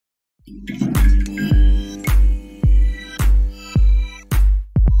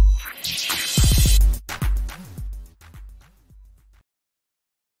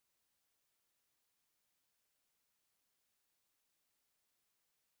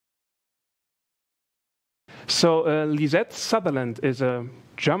So Lisette Sutherland is a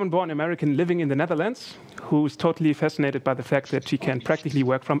German-born American living in the Netherlands who is totally fascinated by the fact that she can practically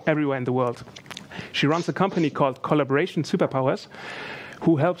work from everywhere in the world. She runs a company called Collaboration Superpowers,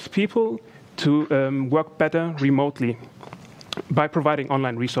 who helps people to work better remotely by providing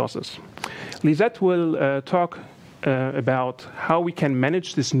online resources. Lisette will talk about how we can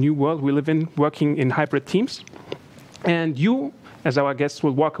manage this new world we live in, working in hybrid teams. And you, as our guests,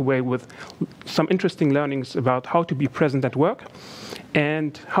 will walk away with some interesting learnings about how to be present at work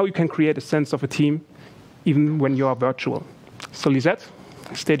and how you can create a sense of a team even when you are virtual. So Lisette,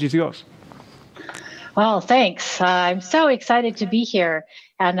 the stage is yours. Well, thanks. I'm so excited to be here.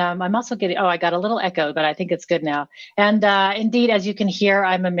 And I'm also getting, I got a little echo, but I think it's good now. And indeed, as you can hear,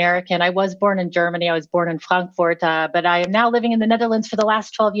 I'm American. I was born in Germany. I was born in Frankfurt, but I am now living in the Netherlands for the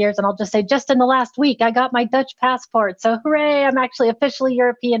last 12 years. And I'll just say, just in the last week, I got my Dutch passport. So hooray, I'm actually officially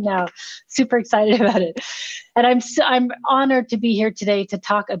European now. Super excited about it. And I'm honored to be here today to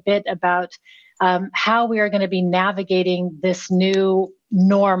talk a bit about how we are going to be navigating this new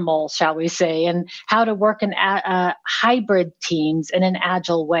normal, shall we say, and how to work in hybrid teams in an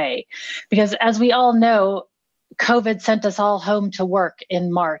agile way. Because as we all know, COVID sent us all home to work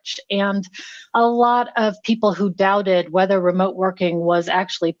in March, and a lot of people who doubted whether remote working was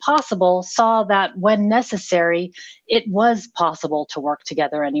actually possible saw that when necessary, it was possible to work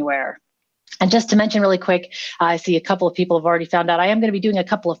together anywhere. And just to mention really quick, I see a couple of people have already found out I am going to be doing a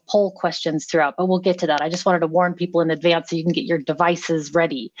couple of poll questions throughout, but we'll get to that. I just wanted to warn people in advance so you can get your devices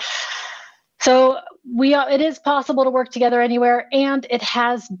ready. So it is possible to work together anywhere, and it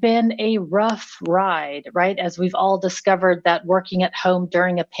has been a rough ride, right? As we've all discovered that working at home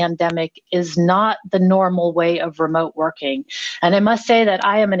during a pandemic is not the normal way of remote working. And I must say that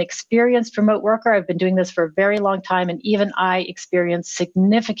I am an experienced remote worker. I've been doing this for a very long time, and even I experienced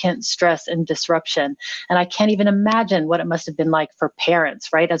significant stress and disruption. And I can't even imagine what it must have been like for parents,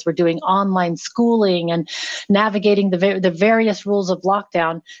 right? As we're doing online schooling and navigating the various rules of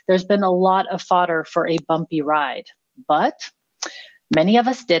lockdown, there's been a lot of fodder for a bumpy ride, but many of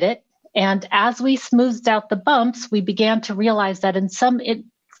us did it. And as we smoothed out the bumps, we began to realize that in some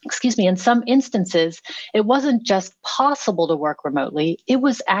instances, it wasn't just possible to work remotely, it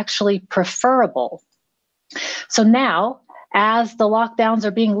was actually preferable. So now, as the lockdowns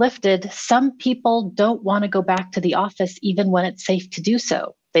are being lifted, some people don't want to go back to the office even when it's safe to do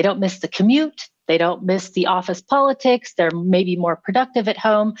so. They don't miss the commute. They don't miss the office politics. They're maybe more productive at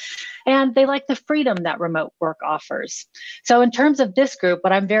home, and they like the freedom that remote work offers. So in terms of this group,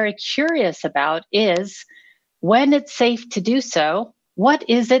 what I'm very curious about is when it's safe to do so, what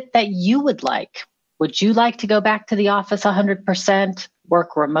is it that you would like? Would you like to go back to the office 100%,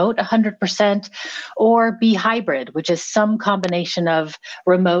 work remote 100%, or be hybrid, which is some combination of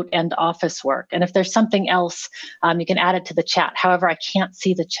remote and office work? And if there's something else, you can add it to the chat. However, I can't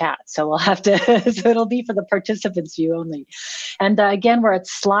see the chat, so we'll have to, so it'll be for the participants view only. And again, we're at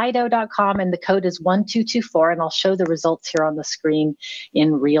slido.com and the code is 1224, and I'll show the results here on the screen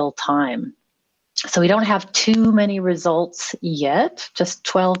in real time. So we don't have too many results yet, just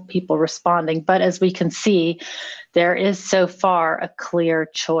 12 people responding. But as we can see, there is so far a clear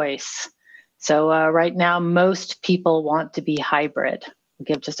choice. So right now, most people want to be hybrid. We'll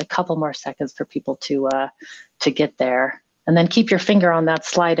give just a couple more seconds for people to get there. And then keep your finger on that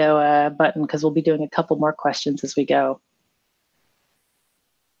Slido button, because we'll be doing a couple more questions as we go.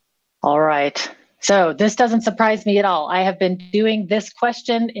 All right. So this doesn't surprise me at all. I have been doing this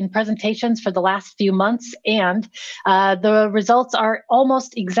question in presentations for the last few months, and the results are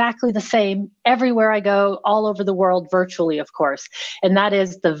almost exactly the same everywhere I go, all over the world, virtually, of course. And that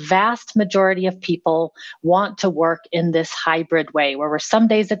is the vast majority of people want to work in this hybrid way, where we're some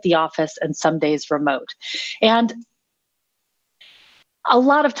days at the office and some days remote. And a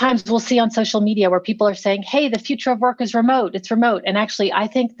lot of times we'll see on social media where people are saying, hey, the future of work is remote, it's remote. And actually, I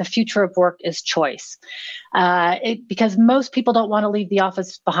think the future of work is choice. Because most people don't want to leave the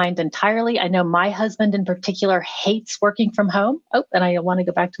office behind entirely. I know my husband in particular hates working from home. Oh, and I want to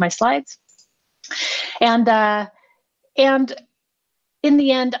go back to my slides. And in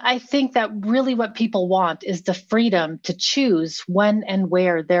the end, I think that really what people want is the freedom to choose when and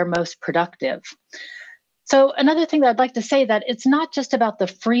where they're most productive. So another thing that I'd like to say, that it's not just about the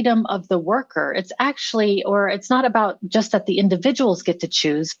freedom of the worker. It's actually, or it's not about just that the individuals get to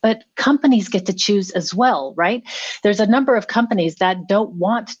choose, but companies get to choose as well, right? There's a number of companies that don't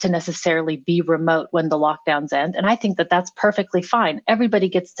want to necessarily be remote when the lockdowns end. And I think that that's perfectly fine. Everybody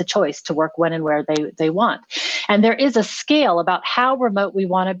gets the choice to work when and where they want. And there is a scale about how remote we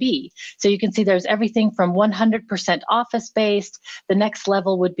want to be. So you can see there's everything from 100% office-based. The next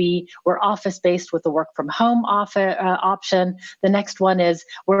level would be we're office-based with the work from home option. The next one is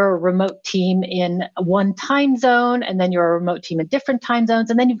we're a remote team in one time zone, and then you're a remote team in different time zones,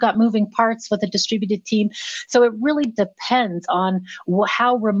 and then you've got moving parts with a distributed team. So it really depends on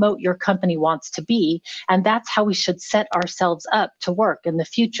how remote your company wants to be, and that's how we should set ourselves up to work in the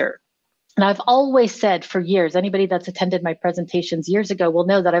future. And I've always said for years, anybody that's attended my presentations years ago will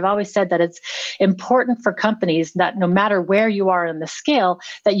know that I've always said that it's important for companies that no matter where you are in the scale,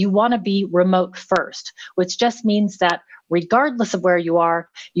 that you want to be remote first, which just means that regardless of where you are,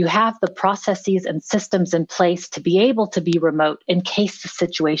 you have the processes and systems in place to be able to be remote in case the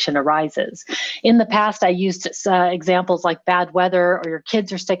situation arises. In the past, I used examples like bad weather or your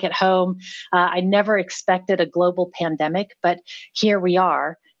kids are sick at home. I never expected a global pandemic, but here we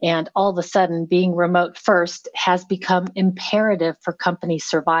are. And all of a sudden, being remote first has become imperative for company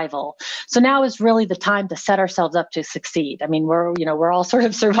survival. So now is really the time to set ourselves up to succeed. I mean, we're all sort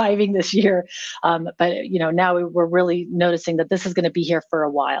of surviving this year, but now we're really noticing that this is going to be here for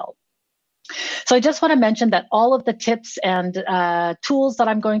a while. So I just want to mention that all of the tips and tools that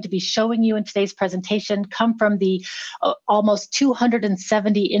I'm going to be showing you in today's presentation come from the almost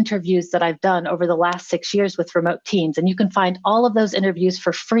 270 interviews that I've done over the last 6 years with remote teams. And you can find all of those interviews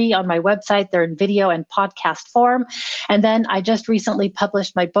for free on my website. They're in video and podcast form. And then I just recently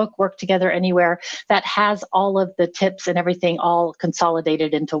published my book, Work Together Anywhere, that has all of the tips and everything all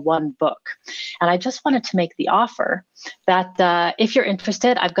consolidated into one book. And I just wanted to make the offer that if you're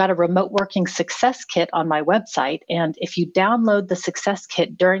interested, I've got a remote working success kit on my website. And if you download the success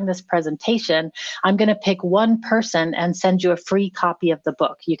kit during this presentation, I'm going to pick one person and send you a free copy of the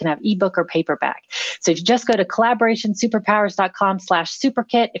book. You can have ebook or paperback. So if you just go to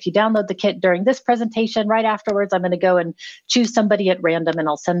collaborationsuperpowers.com/superkit, if you download the kit during this presentation, right afterwards, I'm going to go and choose somebody at random and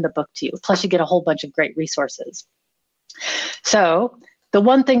I'll send the book to you. Plus you get a whole bunch of great resources. So the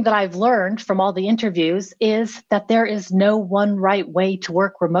one thing that I've learned from all the interviews is that there is no one right way to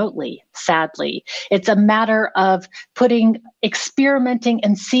work remotely, sadly. It's a matter of experimenting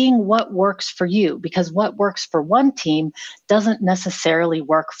and seeing what works for you, because what works for one team doesn't necessarily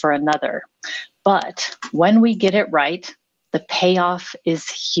work for another. But when we get it right, the payoff is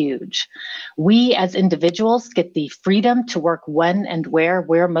huge. We as individuals get the freedom to work when and where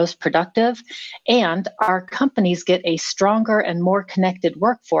we're most productive, and our companies get a stronger and more connected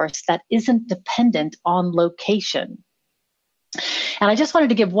workforce that isn't dependent on location. And I just wanted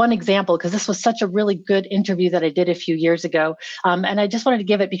to give one example because this was such a really good interview that I did a few years ago. And I just wanted to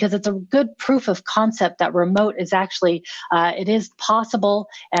give it because it's a good proof of concept that remote is actually, it is possible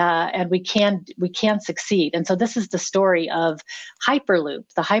and we can succeed. And so this is the story of Hyperloop,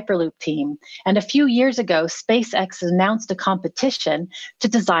 the Hyperloop team. And a few years ago, SpaceX announced a competition to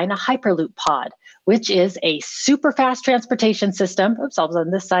design a Hyperloop pod, which is a super fast transportation system, oops, I was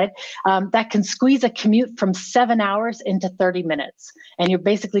on this side, that can squeeze a commute from 7 hours into 30 minutes. And you're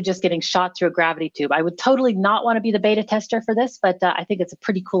basically just getting shot through a gravity tube. I would totally not want to be the beta tester for this, but I think it's a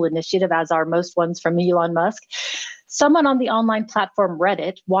pretty cool initiative, as are most ones from Elon Musk. Someone on the online platform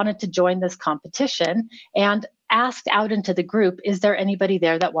Reddit wanted to join this competition and asked out into the group, is there anybody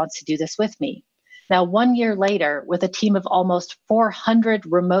there that wants to do this with me? Now, 1 year later, with a team of almost 400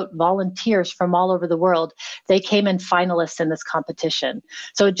 remote volunteers from all over the world, they came in finalists in this competition.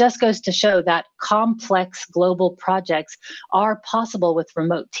 So it just goes to show that complex global projects are possible with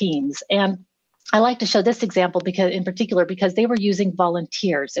remote teams. And I like to show this example in particular because they were using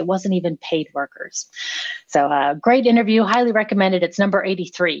volunteers. It wasn't even paid workers. So great interview, highly recommended. It's number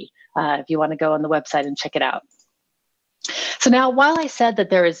 83 if you want to go on the website and check it out. So now, while I said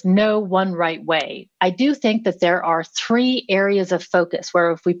that there is no one right way, I do think that there are 3 areas of focus where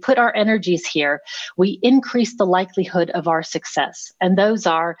if we put our energies here, we increase the likelihood of our success. And those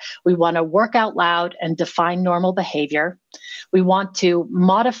are, we want to work out loud and define normal behavior. We want to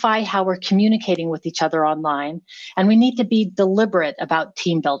modify how we're communicating with each other online. And we need to be deliberate about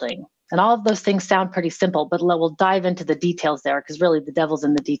team building. And all of those things sound pretty simple, but we'll dive into the details there because really the devil's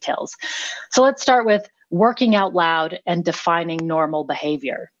in the details. So let's start with working out loud and defining normal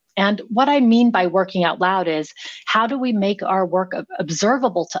behavior. And what I mean by working out loud is, how do we make our work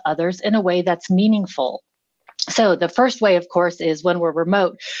observable to others in a way that's meaningful? So the first way, of course, is when we're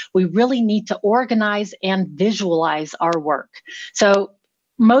remote, we really need to organize and visualize our work. So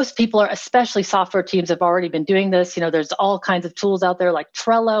most people are, especially software teams, have already been doing this. There's all kinds of tools out there like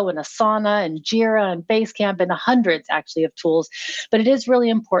Trello and Asana and Jira and Basecamp and hundreds actually of tools. But it is really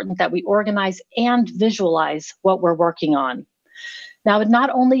important that we organize and visualize what we're working on. Now, not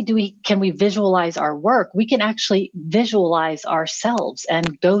only can we visualize our work, we can actually visualize ourselves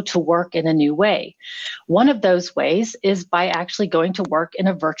and go to work in a new way. One of those ways is by actually going to work in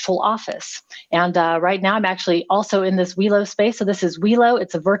a virtual office. And right now I'm actually also in this Welo space. So this is Welo,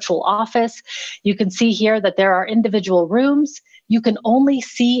 it's a virtual office. You can see here that there are individual rooms. You can only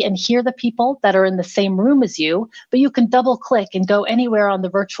see and hear the people that are in the same room as you, but you can double click and go anywhere on the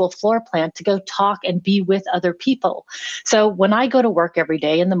virtual floor plan to go talk and be with other people. So when I go to work every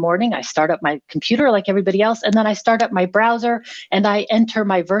day in the morning, I start up my computer like everybody else, and then I start up my browser and I enter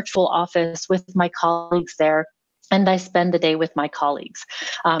my virtual office with my colleagues there. And I spend the day with my colleagues.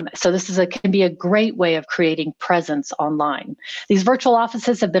 So this can be a great way of creating presence online. These virtual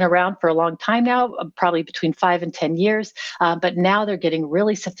offices have been around for a long time now, probably between 5 and 10 years, but now they're getting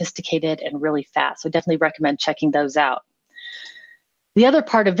really sophisticated and really fast. So definitely recommend checking those out. The other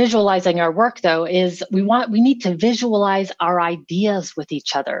part of visualizing our work, though, is we need to visualize our ideas with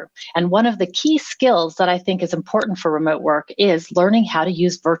each other. And one of the key skills that I think is important for remote work is learning how to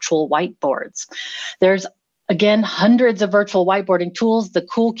use virtual whiteboards. There's again, hundreds of virtual whiteboarding tools. The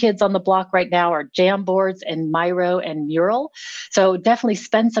cool kids on the block right now are Jamboards and Miro and Mural. So definitely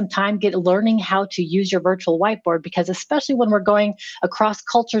spend some time learning how to use your virtual whiteboard, because especially when we're going across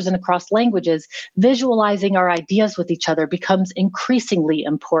cultures and across languages, visualizing our ideas with each other becomes increasingly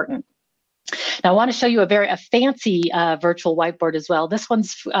important. Now, I want to show you a fancy virtual whiteboard as well. This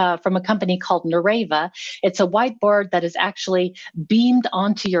one's from a company called Nareva. It's a whiteboard that is actually beamed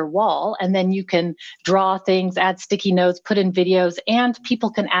onto your wall, and then you can draw things, add sticky notes, put in videos, and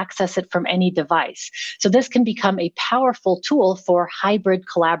people can access it from any device. So this can become a powerful tool for hybrid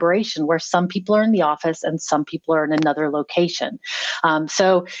collaboration, where some people are in the office and some people are in another location.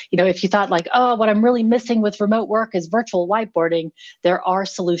 So, if you thought like, oh, what I'm really missing with remote work is virtual whiteboarding, there are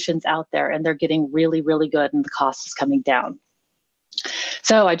solutions out there, and they're getting really, really good, and the cost is coming down.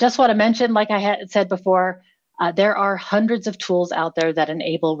 So I just want to mention, like I had said before, there are hundreds of tools out there that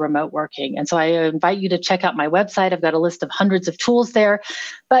enable remote working. And so I invite you to check out my website. I've got a list of hundreds of tools there.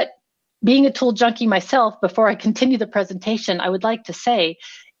 But being a tool junkie myself, before I continue the presentation, I would like to say,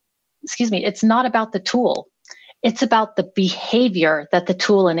 it's not about the tool. It's about the behavior that the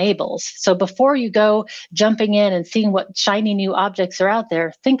tool enables. So before you go jumping in and seeing what shiny new objects are out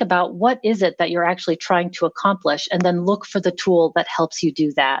there, think about what is it that you're actually trying to accomplish, and then look for the tool that helps you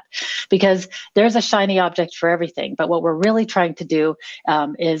do that. Because there's a shiny object for everything, but what we're really trying to do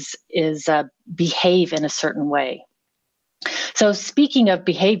is behave in a certain way. So speaking of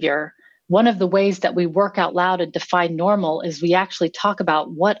behavior, one of the ways that we work out loud and define normal is we actually talk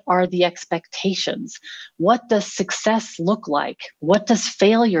about what are the expectations? What does success look like? What does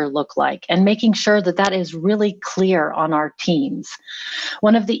failure look like? And making sure that that is really clear on our teams.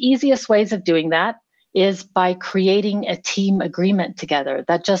 One of the easiest ways of doing that is by creating a team agreement together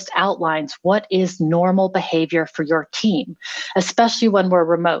that just outlines what is normal behavior for your team, especially when we're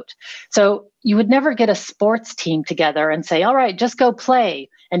remote. So you would never get a sports team together and say, all right, just go play.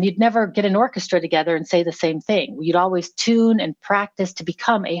 And you'd never get an orchestra together and say the same thing. You'd always tune and practice to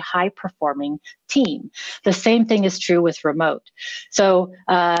become a high-performing team. The same thing is true with remote. So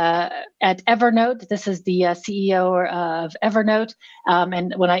at Evernote, this is the CEO of Evernote,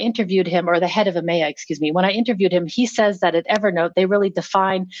 and when I interviewed him, or the head of EMEA, when I interviewed him, he says that at Evernote, they really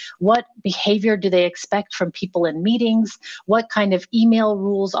define what behavior do they expect from people in meetings, what kind of email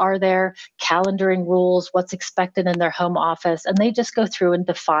rules are there, calendaring rules, what's expected in their home office, and they just go through and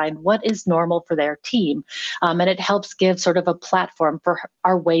define what is normal for their team. And it helps give sort of a platform for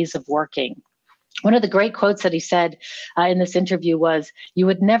our ways of working. One of the great quotes that he said in this interview was, you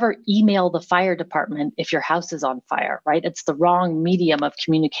would never email the fire department if your house is on fire, right? It's the wrong medium of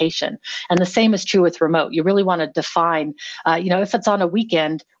communication. And the same is true with remote. You really want to define, if it's on a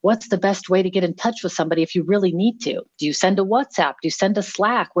weekend, what's the best way to get in touch with somebody if you really need to? Do you send a WhatsApp? Do you send a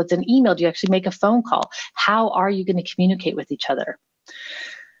Slack? What's an email? Do you actually make a phone call? How are you going to communicate with each other?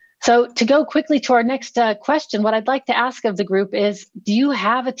 So to go quickly to our next question, what I'd like to ask of the group is, do you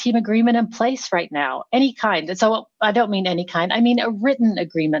have a team agreement in place right now? Any kind. And so I don't mean any kind, I mean a written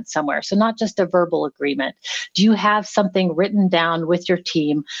agreement somewhere. So not just a verbal agreement. Do you have something written down with your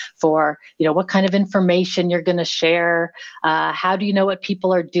team for, what kind of information you're going to share? How do you know what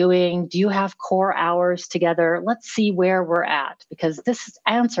people are doing? Do you have core hours together? Let's see where we're at, because this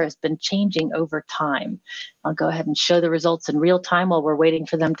answer has been changing over time. I'll go ahead and show the results in real time while we're waiting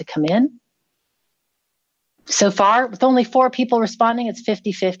for them to come in. So far, with only 4 people responding, it's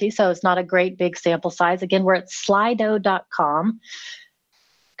 50-50, so it's not a great big sample size. Again, we're at slido.com,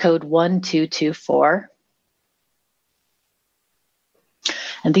 code 1224.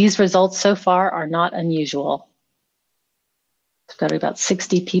 And these results so far are not unusual. We've got about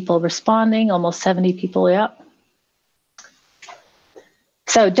 60 people responding, almost 70 people, yep.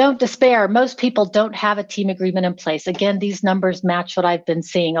 So don't despair. Most people don't have a team agreement in place. Again, these numbers match what I've been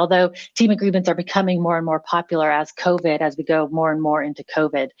seeing, although team agreements are becoming more and more popular as we go more and more into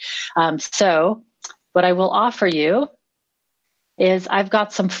COVID. So what I will offer you is I've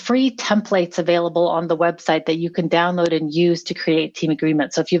got some free templates available on the website that you can download and use to create team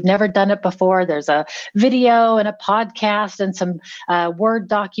agreements. So if you've never done it before, there's a video and a podcast and some Word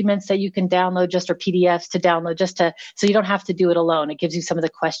documents that you can download or PDFs to download so you don't have to do it alone. It gives you some of the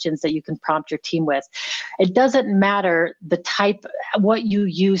questions that you can prompt your team with. It doesn't matter what you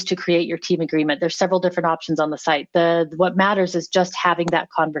use to create your team agreement. There's several different options on the site. What matters is just having that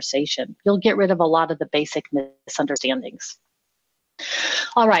conversation. You'll get rid of a lot of the basic misunderstandings.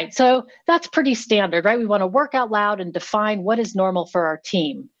 All right, so that's pretty standard, right? We want to work out loud and define what is normal for our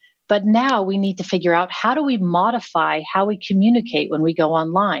team. But now we need to figure out, how do we modify how we communicate when we go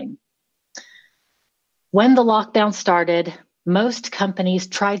online? When the lockdown started, most companies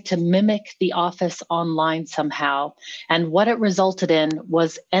tried to mimic the office online somehow. And what it resulted in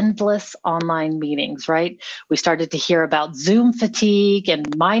was endless online meetings, right? We started to hear about Zoom fatigue,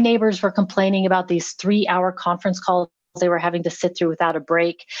 and my neighbors were complaining about these 3-hour conference calls they were having to sit through without a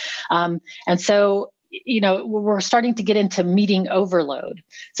break. And so, we're starting to get into meeting overload.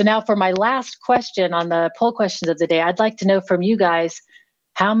 So now for my last question on the poll questions of the day, I'd like to know from you guys,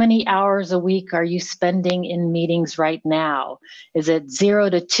 how many hours a week are you spending in meetings right now? Is it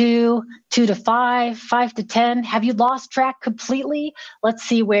 0 to 2, 2 to 5, 5 to 10? Have you lost track completely? Let's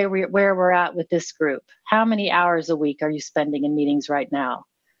see where we're at with this group. How many hours a week are you spending in meetings right now?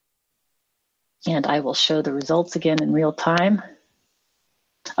 And I will show the results again in real time.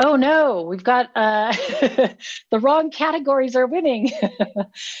 Oh no, we've got the wrong categories are winning.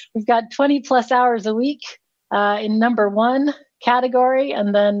 We've got 20 plus hours a week in number 1 category,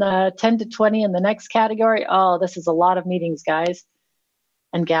 and then 10 to 20 in the next category. Oh, this is a lot of meetings, guys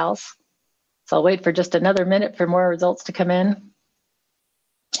and gals. So I'll wait for just another minute for more results to come in.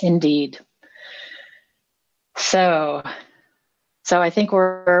 Indeed. So I think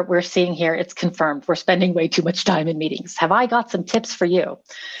we're seeing here, it's confirmed, we're spending way too much time in meetings. Have I got some tips for you?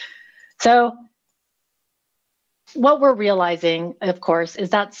 So what we're realizing, of course,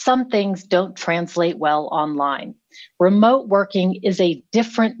 is that some things don't translate well online. Remote working is a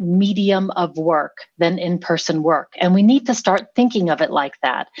different medium of work than in-person work, and we need to start thinking of it like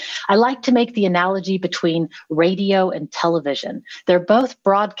that. I like to make the analogy between radio and television. They're both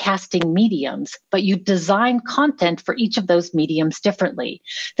broadcasting mediums, but you design content for each of those mediums differently.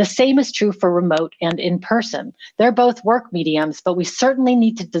 The same is true for remote and in-person. They're both work mediums, but we certainly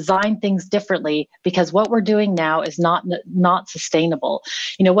need to design things differently, because what we're doing now is not sustainable.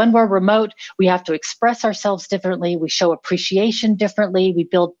 When we're remote, we have to express ourselves differently. We show appreciation differently. We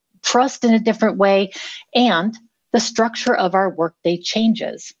build trust in a different way, and the structure of our workday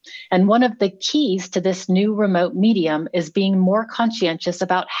changes. And one of the keys to this new remote medium is being more conscientious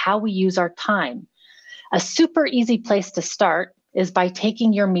about how we use our time. A super easy place to start is by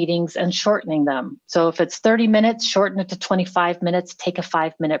taking your meetings and shortening them. So if it's 30 minutes, shorten it to 25 minutes, take a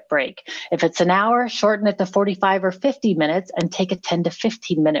 5-minute break. If it's an hour, shorten it to 45 or 50 minutes and take a 10 to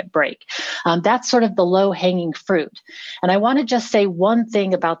 15-minute break. That's sort of the low-hanging fruit. And I want to just say one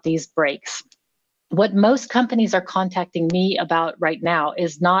thing about these breaks. What most companies are contacting me about right now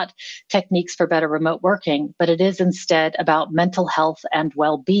is not techniques for better remote working, but it is instead about mental health and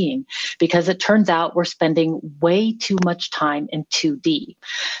well-being, because it turns out we're spending way too much time in 2D.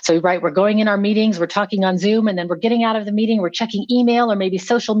 So, right, we're going in our meetings, we're talking on Zoom, and then we're getting out of the meeting, we're checking email or maybe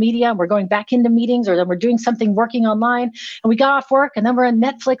social media, and we're going back into meetings, or then we're doing something working online, and we got off work, and then we're on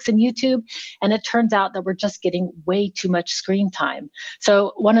Netflix and YouTube, and it turns out that we're just getting way too much screen time.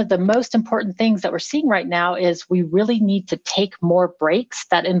 So one of the most important things that we're seeing right now is we really need to take more breaks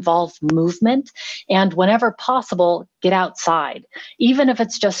that involve movement, and whenever possible, get outside. Even if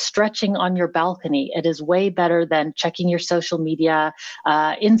it's just stretching on your balcony, it is way better than checking your social media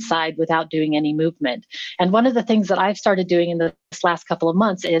inside without doing any movement. And one of the things that I've started doing in this last couple of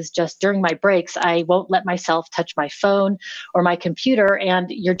months is just during my breaks, I won't let myself touch my phone or my computer, and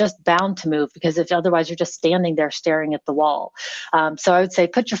you're just bound to move, because if otherwise you're just standing there staring at the wall. So I would say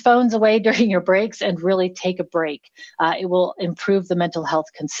put your phones away during your breaks and really take a break. It will improve the mental health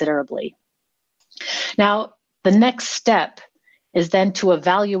considerably. Now, the next step is then to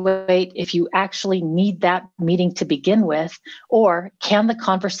evaluate if you actually need that meeting to begin with, or can the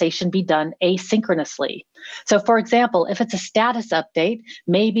conversation be done asynchronously? So for example, if it's a status update,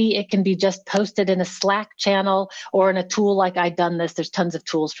 maybe it can be just posted in a Slack channel or in a tool like I've done this. There's tons of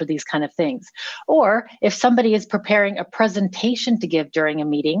tools for these kind of things. Or if somebody is preparing a presentation to give during a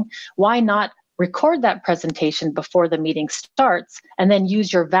meeting, why not record that presentation before the meeting starts, and then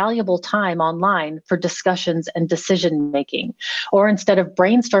use your valuable time online for discussions and decision making. Or instead of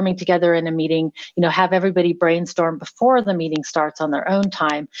brainstorming together in a meeting, have everybody brainstorm before the meeting starts on their own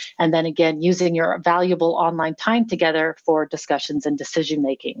time, and then again, using your valuable online time together for discussions and decision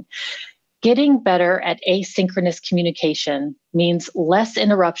making. Getting better at asynchronous communication means less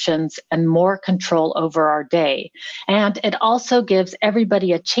interruptions and more control over our day. And it also gives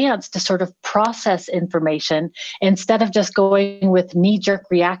everybody a chance to sort of process information instead of just going with knee-jerk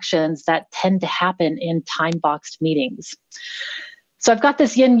reactions that tend to happen in time-boxed meetings. So I've got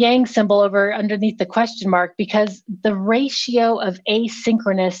this yin-yang symbol over underneath the question mark, because the ratio of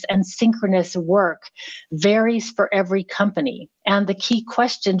asynchronous and synchronous work varies for every company. And the key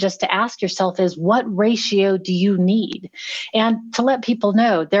question just to ask yourself is, what ratio do you need? And to let people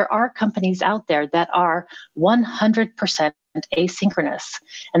know, there are companies out there that are 100% asynchronous.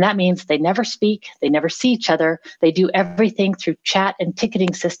 And that means they never speak, they never see each other, they do everything through chat and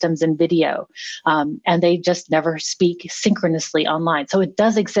ticketing systems and video, and they just never speak synchronously online. So it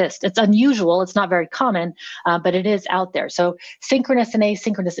does exist. It's unusual, it's not very common, but it is out there. So synchronous and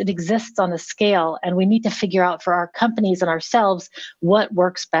asynchronous, it exists on a scale, and we need to figure out for our companies and ourselves what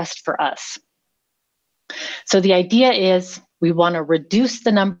works best for us. So the idea is we want to reduce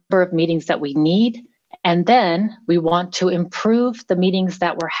the number of meetings that we need, and then we want to improve the meetings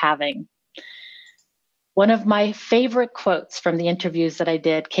that we're having. One of my favorite quotes from the interviews that I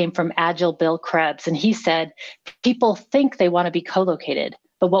did came from Agile Bill Krebs, and he said, people think they want to be co-located,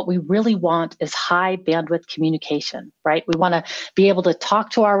 but what we really want is high bandwidth communication, right? We want to be able to talk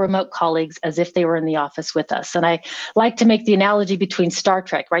to our remote colleagues as if they were in the office with us. And I like to make the analogy between Star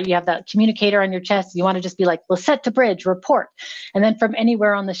Trek, right? You have that communicator on your chest. You want to just be like, Lisette to bridge, report. And then from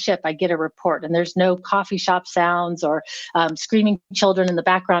anywhere on the ship, I get a report. And there's no coffee shop sounds or screaming children in the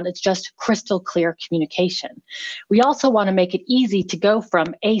background. It's just crystal clear communication. We also want to make it easy to go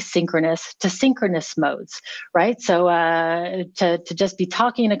from asynchronous to synchronous modes, right? So to just be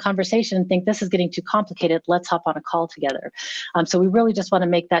talking in a conversation and think this is getting too complicated, let's hop on a call together. So we really just want to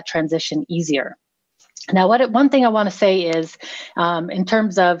make that transition easier. Now, one thing I want to say is, in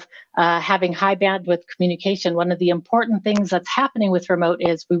terms of having high bandwidth communication, one of the important things that's happening with remote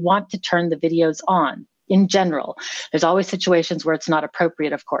is we want to turn the videos on. In general, there's always situations where it's not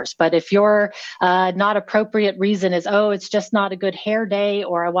appropriate, of course. But if your not appropriate reason is, oh, it's just not a good hair day,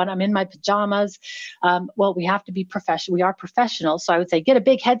 or I'm in my pajamas, well, we have to be professional. We are professionals, so I would say get a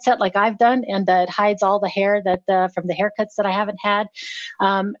big headset like I've done, and it hides all the hair that from the haircuts that I haven't had,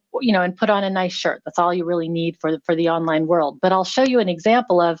 and put on a nice shirt. That's all you really need for the online world. But I'll show you an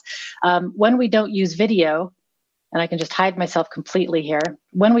example of when we don't use video. And I can just hide myself completely here.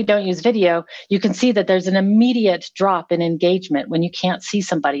 When we don't use video, you can see that there's an immediate drop in engagement when you can't see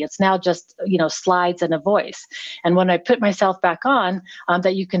somebody. It's now just, slides and a voice. And when I put myself back on,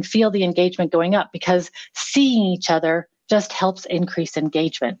 that you can feel the engagement going up, because seeing each other just helps increase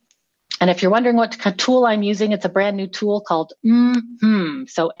engagement. And if you're wondering what tool I'm using, it's a brand new tool called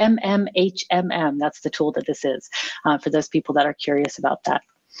So MMHMM, that's the tool that this is, for those people that are curious about that.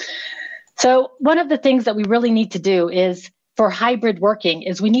 So one of the things that we really need to do is, for hybrid working,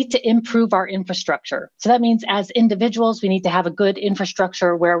 is we need to improve our infrastructure. So that means as individuals, we need to have a good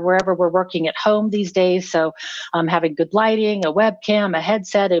infrastructure wherever we're working at home these days. So having good lighting, a webcam, a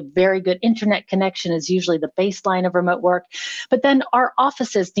headset, a very good internet connection is usually the baseline of remote work. But then our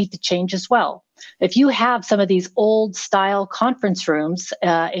offices need to change as well. If you have some of these old style conference rooms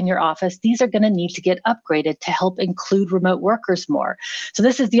in your office, these are going to need to get upgraded to help include remote workers more. So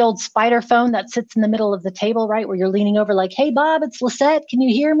this is the old spider phone that sits in the middle of the table, right, where you're leaning over like, hey, Bob, it's Lisette, can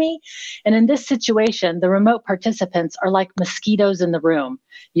you hear me? And in this situation, the remote participants are like mosquitoes in the room.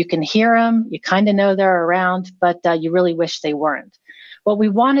 You can hear them, you kind of know they're around, but you really wish they weren't. What we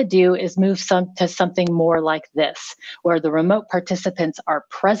want to do is move to something more like this, where the remote participants are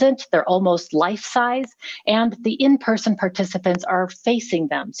present, they're almost life-size, and the in-person participants are facing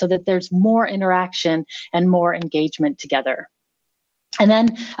them so that there's more interaction and more engagement together. And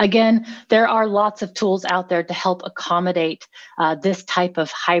then again, there are lots of tools out there to help accommodate this type of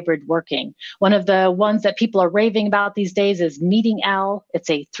hybrid working. One of the ones that people are raving about these days is Meeting Owl. It's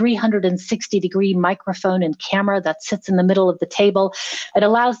a 360-degree microphone and camera that sits in the middle of the table. It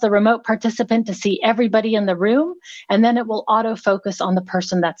allows the remote participant to see everybody in the room, and then it will autofocus on the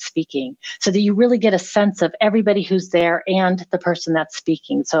person that's speaking, so that you really get a sense of everybody who's there and the person that's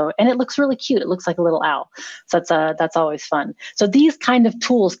speaking. So, and it looks really cute. It looks like a little owl. So that's always fun. So these kind of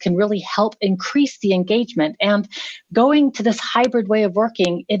tools can really help increase the engagement. And going to this hybrid way of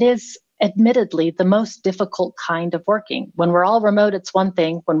working, it is admittedly the most difficult kind of working. When we're all remote, it's one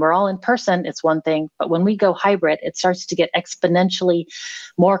thing. When we're all in person, it's one thing. But when we go hybrid, it starts to get exponentially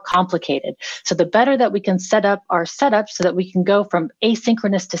more complicated. So the better that we can set up our setup so that we can go from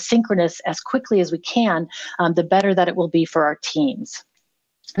asynchronous to synchronous as quickly as we can, the better that it will be for our teams.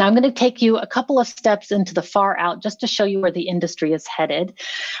 Now, I'm going to take you a couple of steps into the far out just to show you where the industry is headed.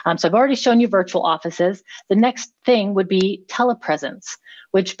 So I've already shown you virtual offices. The next thing would be telepresence,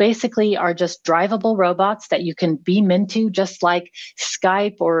 which basically are just drivable robots that you can beam into, just like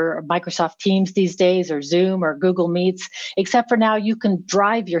Skype or Microsoft Teams these days, or Zoom or Google Meets, except for now you can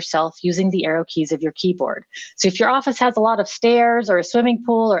drive yourself using the arrow keys of your keyboard. So if your office has a lot of stairs or a swimming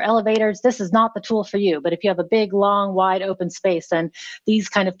pool or elevators, this is not the tool for you. But if you have a big, long, wide open space, then these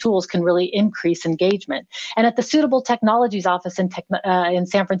kind of tools can really increase engagement. And at the Suitable Technologies office in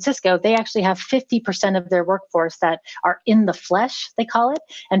San Francisco, they actually have 50% of their workforce that are in the flesh, they call it,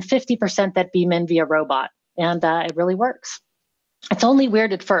 and 50% that beam in via robot. And it really works. It's only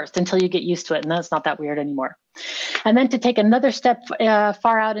weird at first until you get used to it, and then it's not that weird anymore. And then to take another step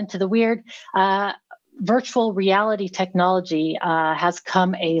far out into the weird, virtual reality technology has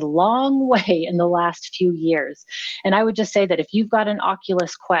come a long way in the last few years. And I would just say that if you've got an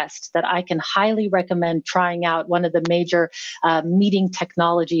Oculus Quest, that I can highly recommend trying out one of the major meeting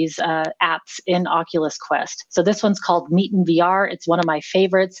technologies apps in Oculus Quest. So this one's called Meet in VR. It's one of my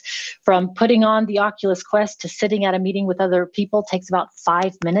favorites. From putting on the Oculus Quest to sitting at a meeting with other people takes about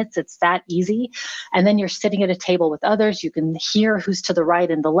 5 minutes. It's that easy. And then you're sitting at a table with others. You can hear who's to the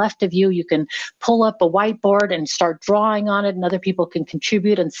right and the left of you. You can pull up a whiteboard and start drawing on it, and other people can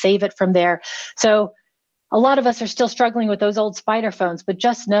contribute and save it from there. So a lot of us are still struggling with those old spider phones, but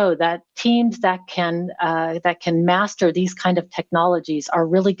just know that teams that can master these kind of technologies are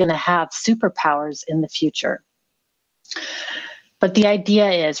really going to have superpowers in the future. But the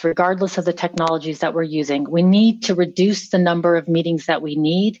idea is, regardless of the technologies that we're using, we need to reduce the number of meetings that we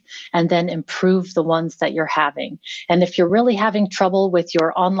need and then improve the ones that you're having. And if you're really having trouble with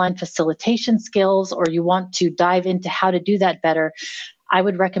your online facilitation skills, or you want to dive into how to do that better, I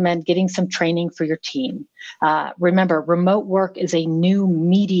would recommend getting some training for your team. Remember, remote work is a new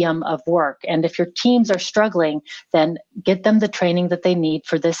medium of work. And if your teams are struggling, then get them the training that they need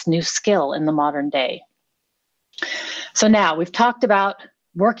for this new skill in the modern day. So now we've talked about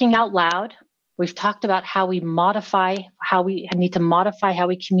working out loud. We've talked about how we need to modify how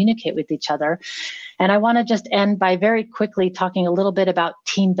we communicate with each other. And I want to just end by very quickly talking a little bit about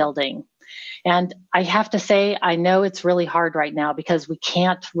team building. And I have to say, I know it's really hard right now because we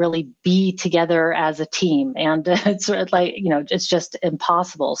can't really be together as a team. And it's like, it's just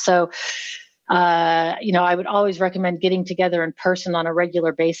impossible. So I would always recommend getting together in person on a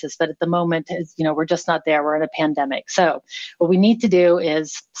regular basis, but at the moment, we're just not there. We're in a pandemic. So what we need to do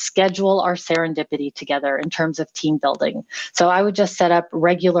is schedule our serendipity together in terms of team building. So I would just set up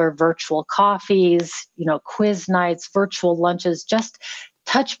regular virtual coffees, quiz nights, virtual lunches, just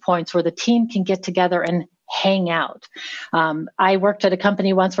touch points where the team can get together and hang out. I worked at a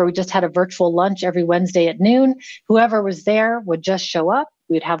company once where we just had a virtual lunch every Wednesday at noon. Whoever was there would just show up.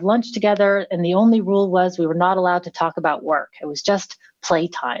 We'd have lunch together, and the only rule was we were not allowed to talk about work. It was just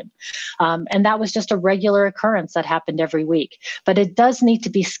playtime. And that was just a regular occurrence that happened every week. But it does need to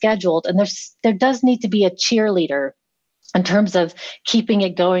be scheduled, and there does need to be a cheerleader in terms of keeping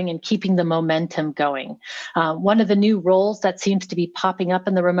it going and keeping the momentum going. One of the new roles that seems to be popping up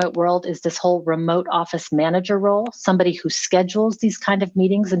in the remote world is this whole remote office manager role, somebody who schedules these kind of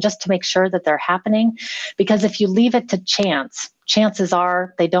meetings and just to make sure that they're happening. Because if you leave it to chance, chances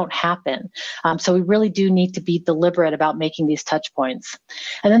are they don't happen. So we really do need to be deliberate about making these touch points.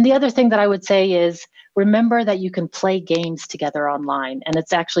 And then the other thing that I would say is, remember that you can play games together online, and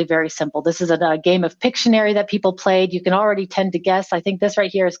it's actually very simple. This is a game of Pictionary that people played. You can already tend to guess. I think this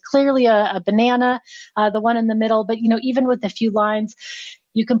right here is clearly a banana, the one in the middle, but even with a few lines,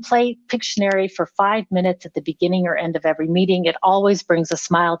 you can play Pictionary for 5 minutes at the beginning or end of every meeting. It always brings a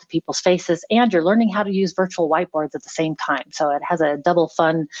smile to people's faces, and you're learning how to use virtual whiteboards at the same time. So it has a double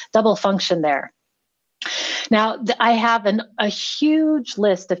function there. Now, I have a huge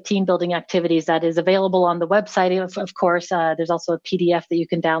list of team building activities that is available on the website. Of course, there's also a PDF that you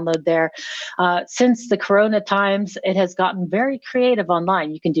can download there. Since the Corona times, it has gotten very creative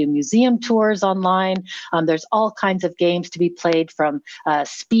online. You can do museum tours online. There's all kinds of games to be played, from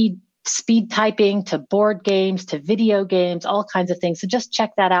speed typing to board games to video games, all kinds of things. So just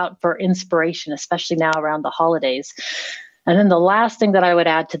check that out for inspiration, especially now around the holidays. And then the last thing that I would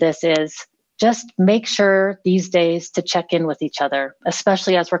add to this is, just make sure these days to check in with each other,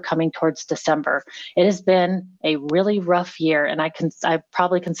 especially as we're coming towards December. It has been a really rough year, and I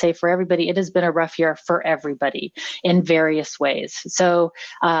probably can say for everybody, it has been a rough year for everybody in various ways. So,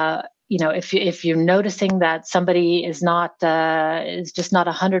 if you're noticing that somebody is just not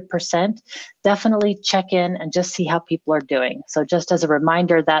 100%, definitely check in and just see how people are doing. So just as a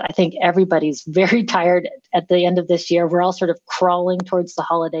reminder that I think everybody's very tired at the end of this year. We're all sort of crawling towards the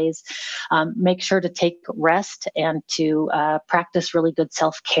holidays. Make sure to take rest and to practice really good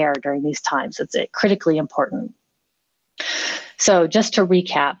self-care during these times. It's critically important. So just to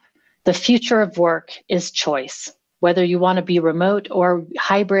recap, the future of work is choice. Whether you want to be remote or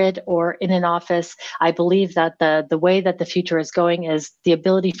hybrid or in an office, I believe that the way that the future is going is the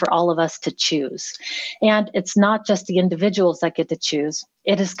ability for all of us to choose. And it's not just the individuals that get to choose,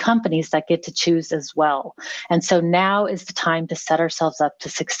 it is companies that get to choose as well. And so now is the time to set ourselves up to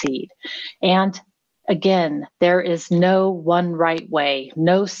succeed. And again, there is no one right way,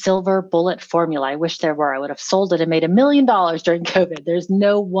 no silver bullet formula. I wish there were. I would have sold it and made $1 million during COVID. There's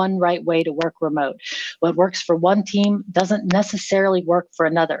no one right way to work remote. What works for one team doesn't necessarily work for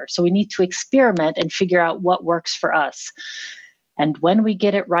another. So we need to experiment and figure out what works for us. And when we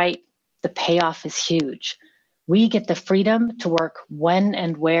get it right, the payoff is huge. We get the freedom to work when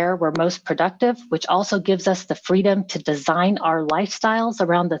and where we're most productive, which also gives us the freedom to design our lifestyles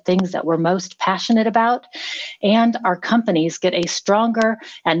around the things that we're most passionate about. And our companies get a stronger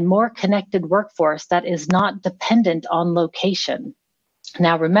and more connected workforce that is not dependent on location.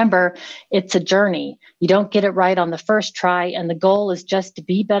 Now, remember, it's a journey. You don't get it right on the first try, and the goal is just to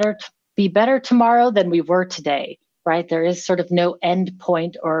be better tomorrow than we were today, right? There is sort of no end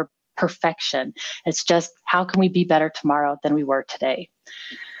point or perfection. It's just, how can we be better tomorrow than we were today?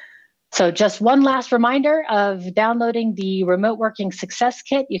 So just one last reminder of downloading the Remote Working Success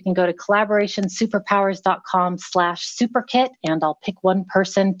Kit. You can go to collaborationsuperpowers.com/superkit, and I'll pick one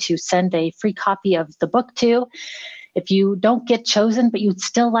person to send a free copy of the book to. If you don't get chosen, but you'd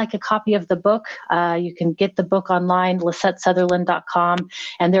still like a copy of the book, you can get the book online, lisettesutherland.com,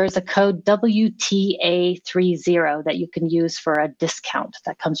 and there is a code WTA30 that you can use for a discount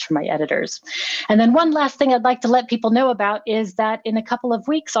that comes from my editors. And then one last thing I'd like to let people know about is that in a couple of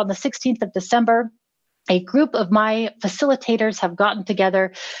weeks, on the 16th of December, a group of my facilitators have gotten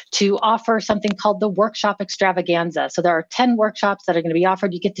together to offer something called the Workshop Extravaganza. So there are 10 workshops that are going to be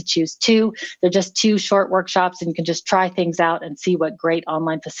offered. You get to choose 2. They're just 2 short workshops, and you can just try things out and see what great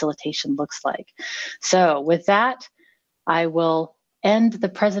online facilitation looks like. So with that, I will end the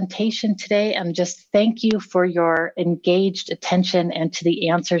presentation today and just thank you for your engaged attention and to the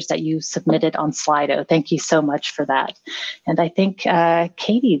answers that you submitted on Slido. Thank you so much for that. And I think,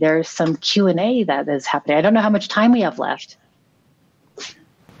 Katie, there's some Q&A that is happening. I don't know how much time we have left.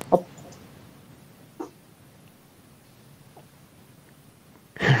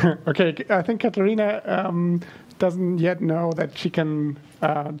 Okay, I think Katharina doesn't yet know that she can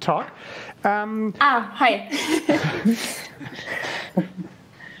talk. Hi.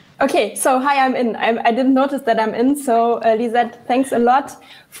 Okay, so hi, I'm in. I didn't notice that I'm in. So Lisette, thanks a lot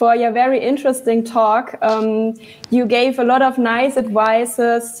for your very interesting talk. You gave a lot of nice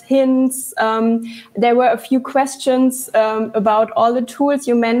advices, hints. There were a few questions about all the tools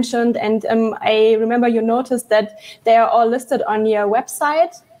you mentioned. And I remember you noticed that they are all listed on your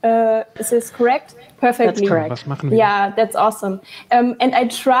website. Is this correct? Perfectly. That's correct. Yeah, that's awesome. And I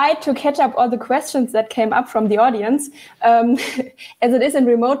tried to catch up all the questions that came up from the audience. As it is in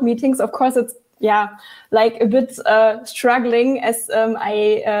remote meetings, of course, it's like a bit struggling as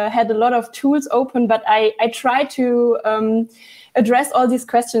I had a lot of tools open, but I try to address all these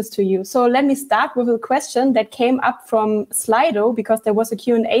questions to you. So let me start with a question that came up from Slido, because there was a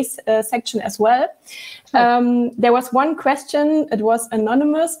Q&A section as well. Sure. There was one question, it was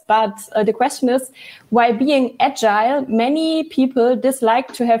anonymous, but the question is, while being agile, many people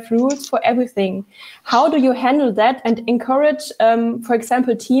dislike to have rules for everything. How do you handle that and encourage, for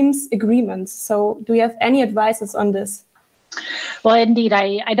example, teams agreements? So do you have any advices on this? Well, indeed,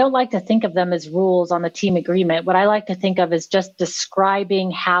 I don't like to think of them as rules on the team agreement. What I like to think of is just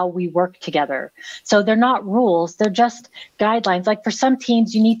describing how we work together. So they're not rules, they're just guidelines. Like for some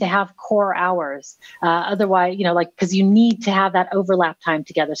teams, you need to have core hours. Otherwise, because you need to have that overlap time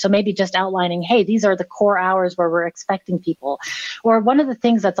together. So maybe just outlining, hey, these are the core hours where we're expecting people. Or one of the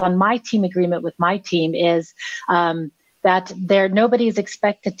things that's on my team agreement with my team is that nobody is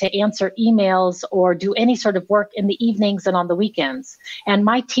expected to answer emails or do any sort of work in the evenings and on the weekends. And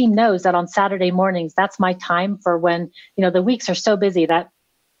my team knows that on Saturday mornings, that's my time for when, the weeks are so busy that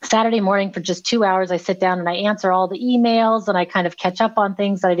Saturday morning for just 2 hours, I sit down and I answer all the emails and I kind of catch up on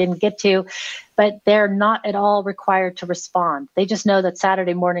things that I didn't get to, but they're not at all required to respond. They just know that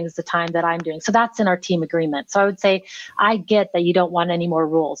Saturday morning is the time that I'm doing. So that's in our team agreement. So I would say, I get that you don't want any more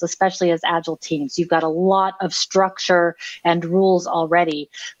rules, especially as agile teams. You've got a lot of structure and rules already.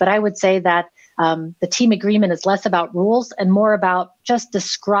 But I would say that the team agreement is less about rules and more about just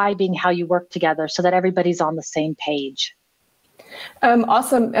describing how you work together so that everybody's on the same page.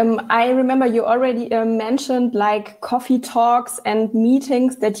 Awesome. I remember you already mentioned like coffee talks and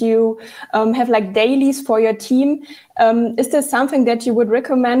meetings that you have like dailies for your team. Is this something that you would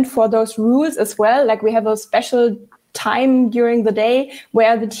recommend for those rules as well? Like we have a special time during the day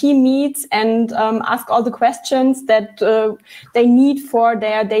where the team meets and ask all the questions that they need for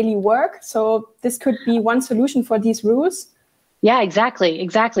their daily work. So this could be one solution for these rules. Yeah,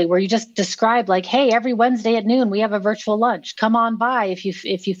 exactly. Where you just describe like, hey, every Wednesday at noon, we have a virtual lunch. Come on by if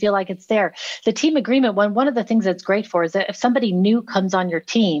you feel like it's there. The team agreement, one of the things that's great for is that if somebody new comes on your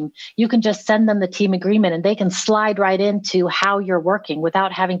team, you can just send them the team agreement and they can slide right into how you're working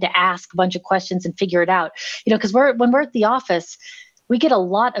without having to ask a bunch of questions and figure it out. Because when we're at the office, we get a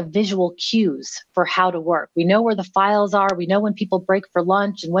lot of visual cues for how to work. We know where the files are. We know when people break for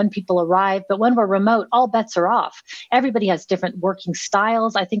lunch and when people arrive. But when we're remote, all bets are off. Everybody has different working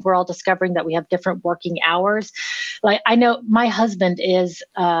styles. I think we're all discovering that we have different working hours. Like I know my husband is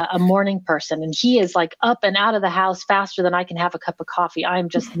a morning person and he is like up and out of the house faster than I can have a cup of coffee. I'm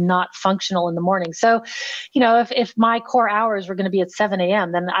just not functional in the morning. So, if my core hours were going to be at 7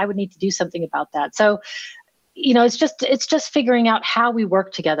 a.m., then I would need to do something about that. So, it's just figuring out how we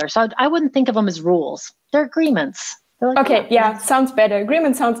work together. So I wouldn't think of them as rules. They're agreements. They're like, okay, yeah, sounds better.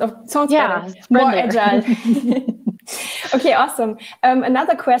 Agreement sounds better. More agile. Okay, awesome.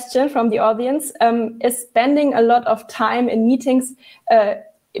 Another question from the audience is spending a lot of time in meetings bad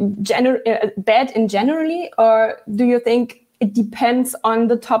in generally, or do you think it depends on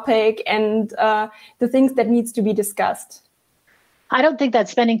the topic and the things that needs to be discussed? I don't think that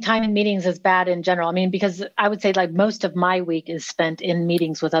spending time in meetings is bad in general. I mean, because I would say like most of my week is spent in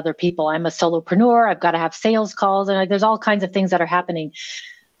meetings with other people. I'm a solopreneur. I've got to have sales calls and there's all kinds of things that are happening.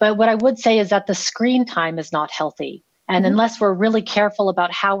 But what I would say is that the screen time is not healthy. And unless we're really careful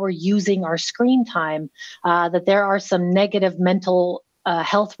about how we're using our screen time, that there are some negative mental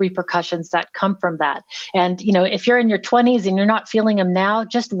health repercussions that come from that. And, if you're in your 20s and you're not feeling them now,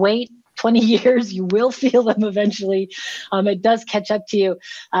 just wait 20 years, you will feel them eventually. It does catch up to you.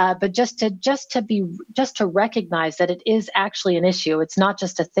 But just to recognize that it is actually an issue. It's not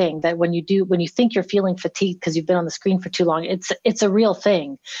just a thing that when you think you're feeling fatigued because you've been on the screen for too long, it's a real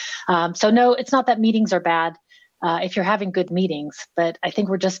thing. So no, it's not that meetings are bad if you're having good meetings, but I think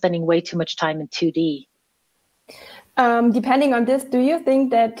we're just spending way too much time in 2D. Depending on this, do you think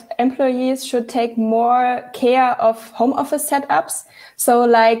that employees should take more care of home office setups? So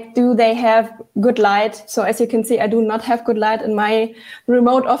like, do they have good light? So as you can see, I do not have good light in my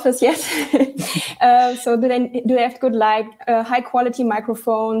remote office yet. So do they have good light, high quality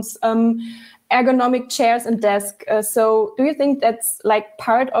microphones, ergonomic chairs and desk? So do you think that's like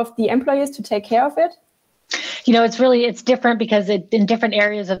part of the employees to take care of it? It's different because in different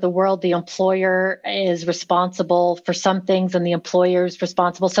areas of the world, the employer is responsible for some things and the employer is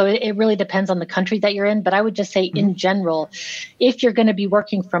responsible. So it really depends on the country that you're in. But I would just say in general, if you're going to be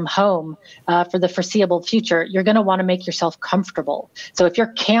working from home for the foreseeable future, you're going to want to make yourself comfortable. So if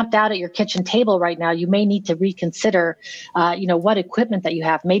you're camped out at your kitchen table right now, you may need to reconsider, what equipment that you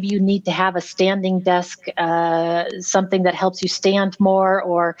have. Maybe you need to have a standing desk, something that helps you stand more,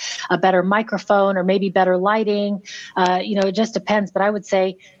 or a better microphone, or maybe better lighting. It just depends. But I would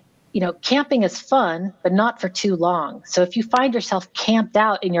say, camping is fun, but not for too long. So if you find yourself camped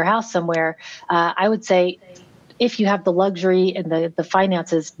out in your house somewhere, I would say, if you have the luxury and the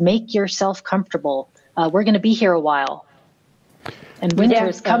finances, make yourself comfortable. We're going to be here a while. And winter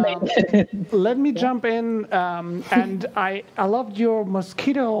is coming. Let me jump in. And I loved your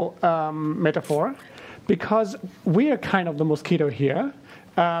mosquito metaphor, because we are kind of the mosquito here.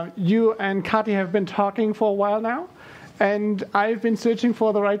 You and Kati have been talking for a while now, and I've been searching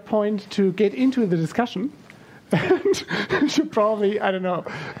for the right point to get into the discussion. And you probably, I don't know,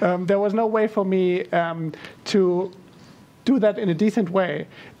 there was no way for me to do that in a decent way.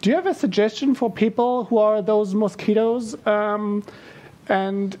 Do you have a suggestion for people who are those mosquitoes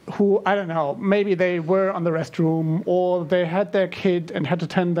and who, I don't know, maybe they were on the restroom, or they had their kid and had to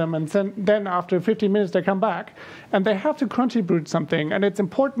tend them, and then after 15 minutes they come back and they have to contribute something, and it's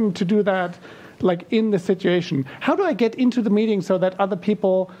important to do that like in the situation. How do I get into the meeting so that other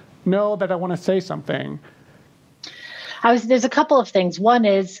people know that I want to say something? There's a couple of things. One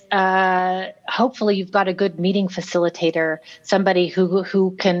is hopefully you've got a good meeting facilitator, somebody who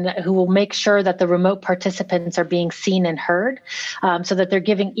will make sure that the remote participants are being seen and heard, so that they're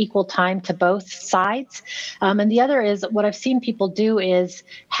giving equal time to both sides. And the other is, what I've seen people do is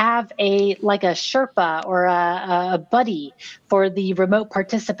have a Sherpa or a buddy for the remote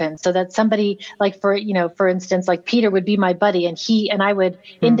participants, so that somebody, like for instance, like Peter would be my buddy, and I would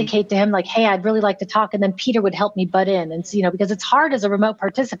indicate to him like, hey, I'd really like to talk, and then Peter would help me butt in. And because it's hard as a remote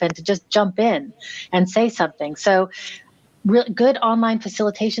participant to just jump in and say something. So good online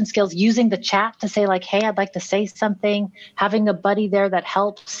facilitation skills, using the chat to say like, hey, I'd like to say something, having a buddy there that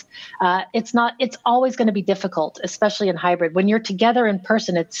helps. It's always going to be difficult, especially in hybrid. When you're together in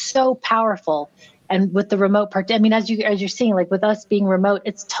person, it's so powerful. And with the remote part, as you're seeing, like with us being remote,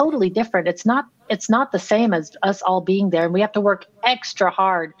 it's totally different. It's not the same as us all being there. And we have to work extra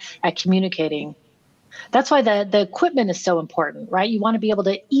hard at communicating. That's why the equipment is so important, right? You want to be able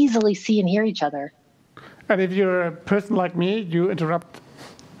to easily see and hear each other. And if you're a person like me, you interrupt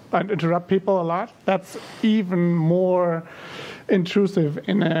people a lot. That's even more intrusive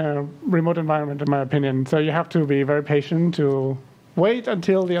in a remote environment, in my opinion. So you have to be very patient to wait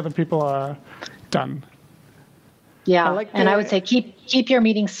until the other people are done. Yeah, I would say keep your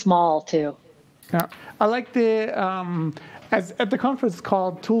meetings small too. Yeah, I like the as at the conference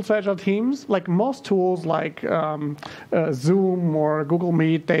called Tools for Agile Teams. Like most tools, like Zoom or Google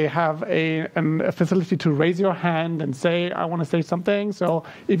Meet, they have a facility to raise your hand and say, "I want to say something." So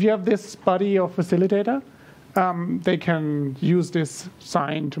if you have this buddy or facilitator, they can use this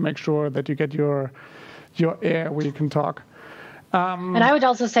sign to make sure that you get your air where you can talk. And I would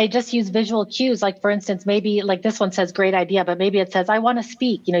also say just use visual cues. Like, for instance, maybe like this one says great idea, but maybe it says, I want to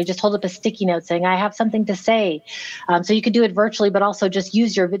speak. You just hold up a sticky note saying, I have something to say. So you could do it virtually, but also just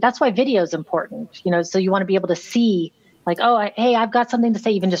use that's why video is important. So you want to be able to see like, hey, I've got something to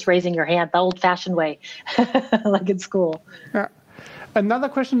say, even just raising your hand the old fashioned way, like in school. Yeah. Another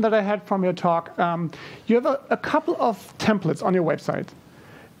question that I had from your talk, you have a couple of templates on your website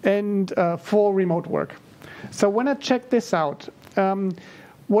and for remote work. So when I check this out,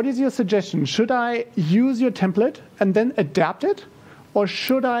 what is your suggestion? Should I use your template and then adapt it? Or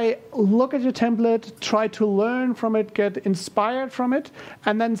should I look at your template, try to learn from it, get inspired from it,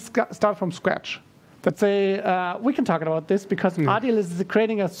 and then start from scratch? Let's say, we can talk about this because Agile is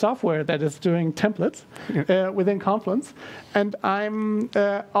creating a software that is doing templates within Confluence. And I'm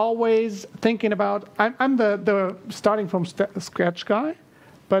always thinking about, I'm the starting from scratch guy,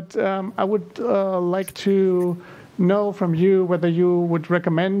 but I would like to know from you whether you would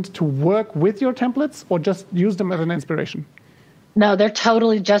recommend to work with your templates or just use them as an inspiration. No, they're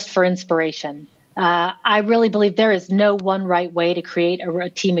totally just for inspiration. I really believe there is no one right way to create a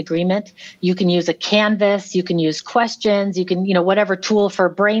team agreement. You can use a canvas, you can use questions, you can, whatever tool for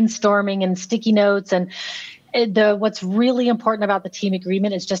brainstorming and sticky notes. And what's really important about the team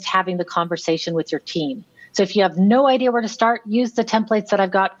agreement is just having the conversation with your team. So if you have no idea where to start, use the templates that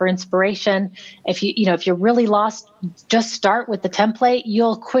I've got for inspiration. If you're really lost, just start with the template.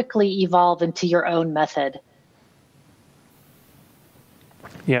 You'll quickly evolve into your own method.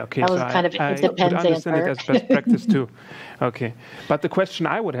 Yeah, okay. That was so kind of I it depends would understand answer. it as best practice too. Okay. But the question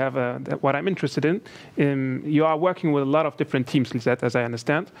I would have, what I'm interested in, you are working with a lot of different teams, Lisette, as I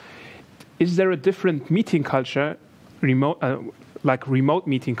understand. Is there a different meeting culture, like remote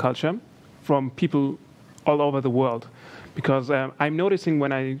meeting culture, from people all over the world? Because I'm noticing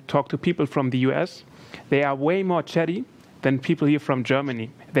when I talk to people from the US, they are way more chatty than people here from Germany.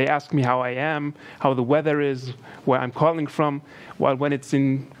 They ask me how I am, how the weather is, where I'm calling from. While when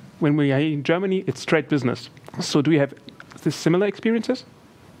we are in Germany, it's straight business. So do you have similar experiences?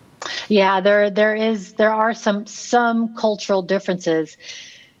 Yeah, there are some cultural differences.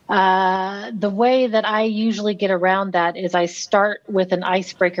 The way that I usually get around that is I start with an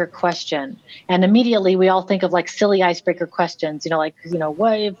icebreaker question, and immediately we all think of like silly icebreaker questions,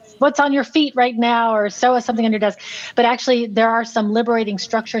 what's on your feet right now, or sew something on your desk. But actually, there are some liberating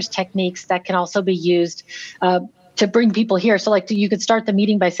structures techniques that can also be used to bring people here. So like you could start the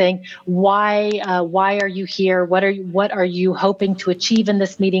meeting by saying, why are you here? What are you hoping to achieve in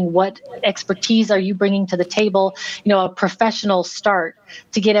this meeting? What expertise are you bringing to the table? A professional start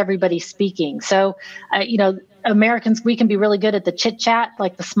to get everybody speaking. So, Americans, we can be really good at the chit chat,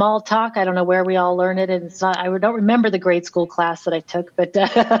 like the small talk. I don't know where we all learn it, and it's not. I don't remember the grade school class that I took, but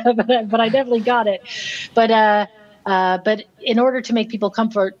but I definitely got it. But in order to make people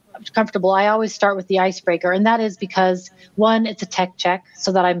comfortable, I always start with the icebreaker, and that is because one, it's a tech check,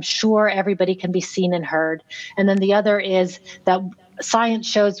 so that I'm sure everybody can be seen and heard, and then the other is that science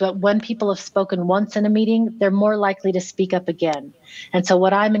shows that when people have spoken once in a meeting, they're more likely to speak up again. And so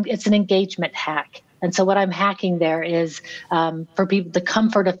it's an engagement hack. And so what I'm hacking there is for people, the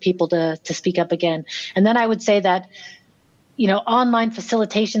comfort of people to speak up again. And then I would say that, online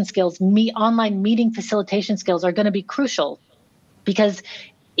facilitation skills, online meeting facilitation skills are going to be crucial, because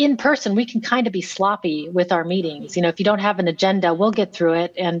in person, we can kind of be sloppy with our meetings. If you don't have an agenda, we'll get through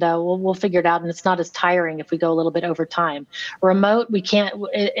it and we'll figure it out. And it's not as tiring if we go a little bit over time. Remote, we can't,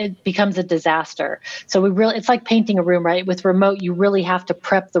 it becomes a disaster. So it's like painting a room, right? With remote, you really have to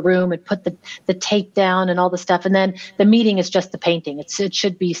prep the room and put the tape down and all the stuff. And then the meeting is just the painting. It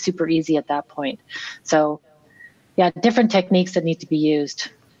should be super easy at that point. So yeah, different techniques that need to be used.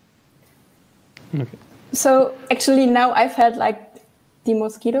 Okay. So actually now I've had like the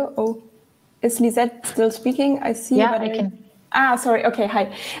mosquito. Oh, is Lisette still speaking? I see. Yeah, I can. Sorry. Okay,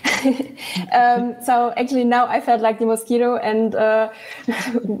 hi. So actually now I felt like the mosquito, and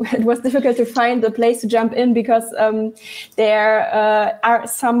it was difficult to find a place to jump in, because there are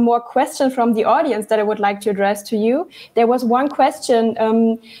some more questions from the audience that I would like to address to you. There was one question.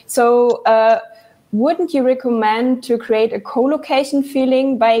 Wouldn't you recommend to create a co-location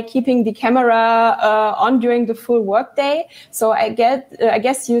feeling by keeping the camera on during the full workday? So I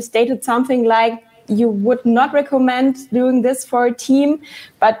guess you stated something like you would not recommend doing this for a team,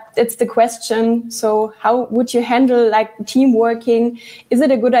 but it's the question. So how would you handle like team working? Is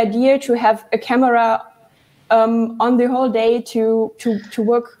it a good idea to have a camera on the whole day to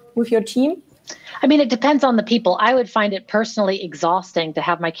work with your team? I mean, it depends on the people. I would find it personally exhausting to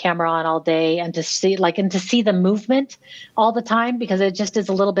have my camera on all day and to see the movement all the time, because it just is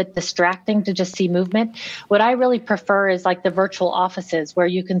a little bit distracting to just see movement. What I really prefer is like the virtual offices, where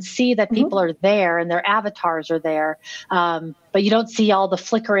you can see that people are there and their avatars are there, but you don't see all the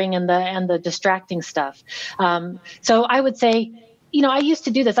flickering and the distracting stuff. So I would say, I used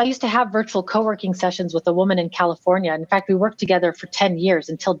to do this. I used to have virtual co-working sessions with a woman in California. In fact, we worked together for 10 years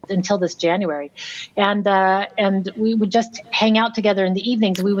until this January. And we would just hang out together in the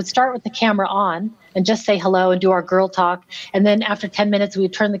evenings. We would start with the camera on and just say hello and do our girl talk. And then after 10 minutes, we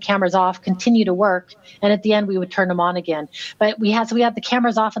would turn the cameras off, continue to work. And at the end, we would turn them on again. But we had the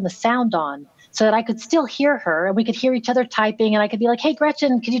cameras off and the sound on, so that I could still hear her and we could hear each other typing, and I could be like, hey,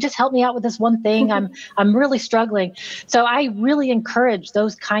 Gretchen, could you just help me out with this one thing? I'm really struggling. So I really encourage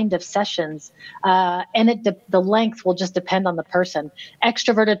those kind of sessions. And the length will just depend on the person.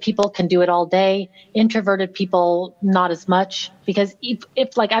 Extroverted people can do it all day. Introverted people, not as much. Because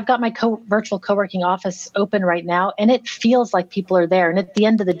if like I've got my virtual co-working office open right now, and it feels like people are there. And at the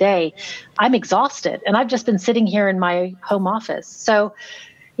end of the day, I'm exhausted and I've just been sitting here in my home office. So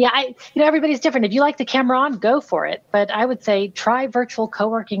yeah, everybody's different. If you like the camera on, go for it. But I would say try virtual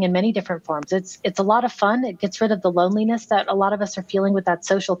co-working in many different forms. It's a lot of fun. It gets rid of the loneliness that a lot of us are feeling with that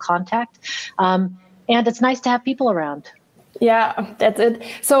social contact. And it's nice to have people around. Yeah, that's it.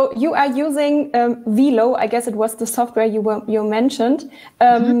 So you are using Velo. I guess it was the software you mentioned.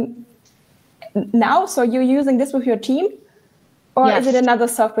 Now, so you're using this with your team? Or Yes. is it another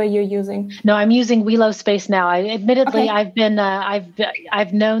software you're using? No, I'm using Welo Space now. Admittedly, Okay.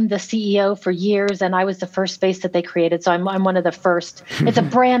 I've known the CEO for years, and I was the first space that they created. So I'm one of the first. It's a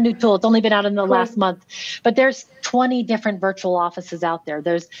brand new tool. It's only been out in the last month, but there's 20 different virtual offices out there.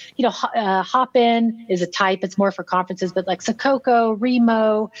 There's, Hopin is a type. It's more for conferences, but like Sococo,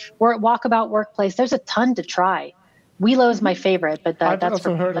 Remo, Walkabout Workplace. There's a ton to try. Welo is my favorite, but I've that's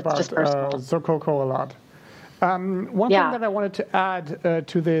also heard about just personal. Sococo a lot. One thing that I wanted to add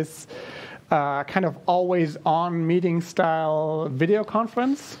to this kind of always-on meeting-style video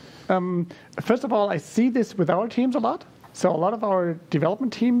conference. First of all, I see this with our teams a lot. So a lot of our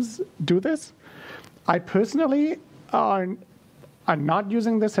development teams do this. I personally are not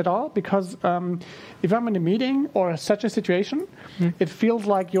using this at all because if I'm in a meeting or such a situation, it feels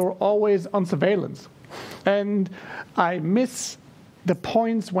like you're always on surveillance. And I miss the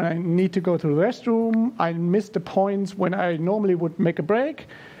points when I need to go to the restroom. I miss the points when I normally would make a break.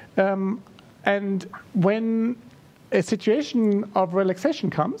 And when a situation of relaxation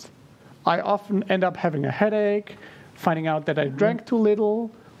comes, I often end up having a headache, finding out that I drank too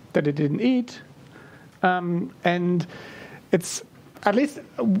little, that I didn't eat. And it's, at least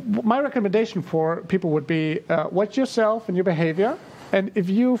my recommendation for people would be watch yourself and your behavior. And if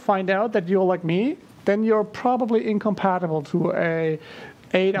you find out that you're like me, then you're probably incompatible to a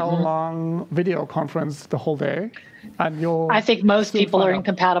 8-hour-long video conference the whole day. And I think most people are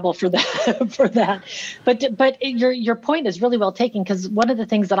incompatible for that. But your point is really well taken, because one of the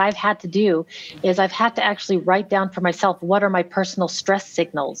things that I've had to do is I've had to actually write down for myself what are my personal stress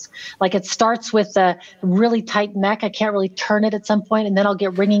signals. Like it starts with a really tight neck. I can't really turn it at some point, and then I'll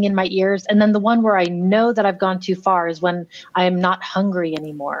get ringing in my ears. And then the one where I know that I've gone too far is when I am not hungry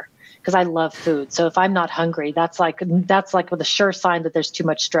anymore, because I love food. So if I'm not hungry, that's like with a sure sign that there's too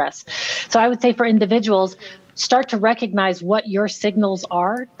much stress. So I would say for individuals, start to recognize what your signals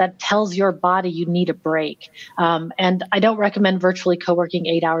are that tells your body you need a break. And I don't recommend virtually co-working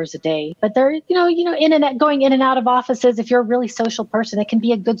 8 hours a day, but there, going in and out of offices. If you're a really social person, it can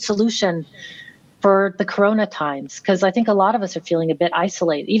be a good solution for the Corona times, because I think a lot of us are feeling a bit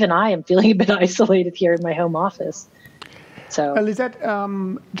isolated. Even I am feeling a bit isolated here in my home office. So, Lisette,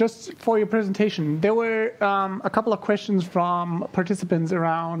 just for your presentation, there were a couple of questions from participants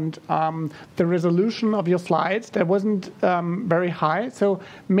around the resolution of your slides. That wasn't very high, so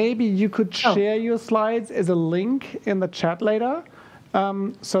maybe you could share your slides as a link in the chat later,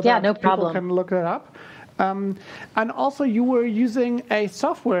 so that people can look it up. And also, you were using a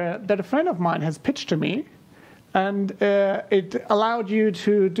software that a friend of mine has pitched to me. And it allowed you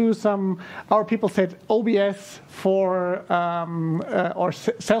to do our people said OBS for, or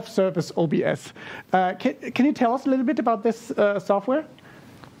self-service OBS. Can you tell us a little bit about this software?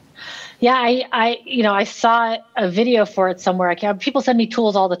 Yeah, I saw a video for it somewhere. People send me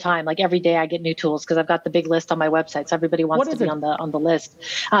tools all the time. Like every day I get new tools because I've got the big list on my website. So everybody wants to be on the list.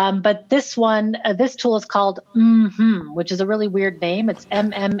 But this tool is called which is a really weird name. It's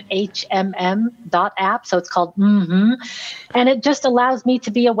mmhmm.app. So it's called And it just allows me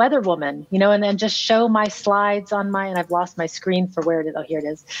to be a weather woman, and then just show my slides on and I've lost my screen for where it is. Oh, here it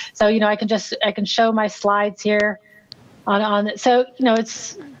is. So, I can show my slides here. So,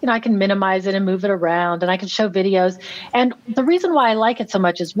 it's, I can minimize it and move it around, and I can show videos. And the reason why I like it so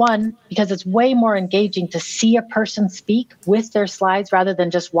much is, one, because it's way more engaging to see a person speak with their slides rather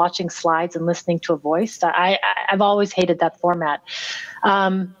than just watching slides and listening to a voice. I've always hated that format.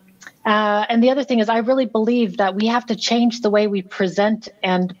 And the other thing is, I really believe that we have to change the way we present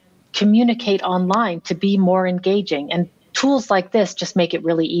and communicate online to be more engaging. And tools like this just make it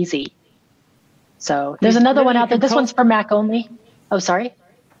really easy. So there's another one out there. This one's for Mac only. Oh, sorry.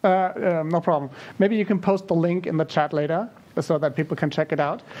 No problem. Maybe you can post the link in the chat later so that people can check it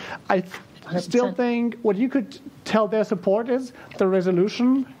out. I still think what you could tell their support is the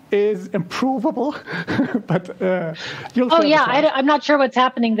resolution is improvable, but you'll. Oh yeah, I'm not sure what's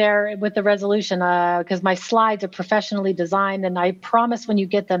happening there with the resolution because my slides are professionally designed, and I promise when you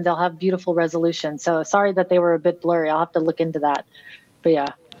get them, they'll have beautiful resolution. So sorry that they were a bit blurry. I'll have to look into that. But yeah.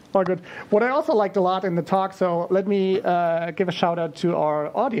 Oh, good. What I also liked a lot in the talk, so let me give a shout out to our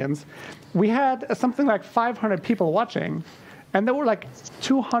audience. We had something like 500 people watching, and there were like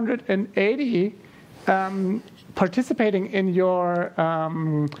 280 participating in your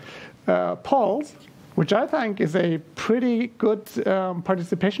polls, which I think is a pretty good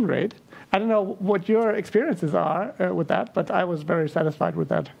participation rate. I don't know what your experiences are with that, but I was very satisfied with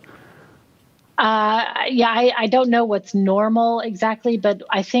that. I don't know what's normal exactly, but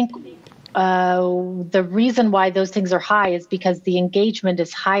I think the reason why those things are high is because the engagement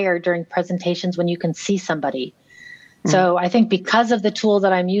is higher during presentations when you can see somebody. So I think because of the tool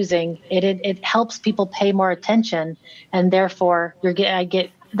that I'm using, it helps people pay more attention, and therefore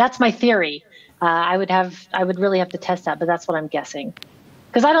that's my theory. I would really have to test that, but that's what I'm guessing.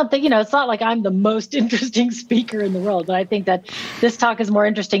 Because I don't think, it's not like I'm the most interesting speaker in the world, but I think that this talk is more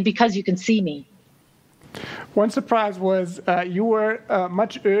interesting because you can see me. One surprise was you were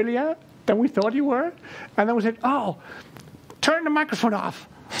much earlier than we thought you were, and then we said, "Oh, turn the microphone off.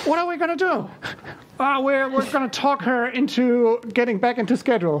 What are we going to do? We're going to talk her into getting back into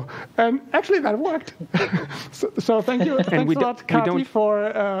schedule." And actually, that worked. so thank you. Thanks a lot, Kati,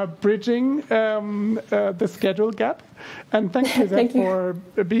 for bridging the schedule gap. And thanks, Lisette, for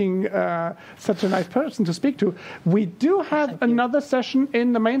being such a nice person to speak to. We do have another session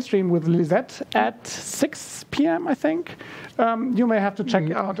in the mainstream with Lisette at 6 p.m., I think. You may have to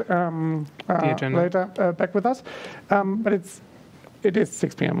check out later back with us. But it is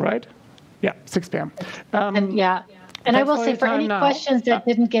 6 p.m., right? Yeah, 6 p.m. And I will say, for any questions that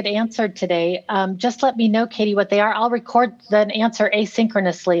didn't get answered today, just let me know, Katie, what they are. I'll record the answer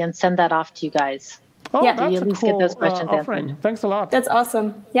asynchronously and send that off to you guys. Oh, yeah, that's you at least a cool get those questions offering. answered. Thanks a lot. That's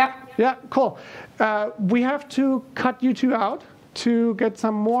awesome. Yeah. Yeah, cool. We have to cut you two out to get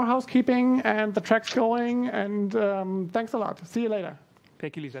some more housekeeping and the tracks going. And thanks a lot. See you later.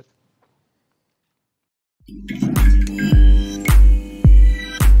 Thank you, Lisette.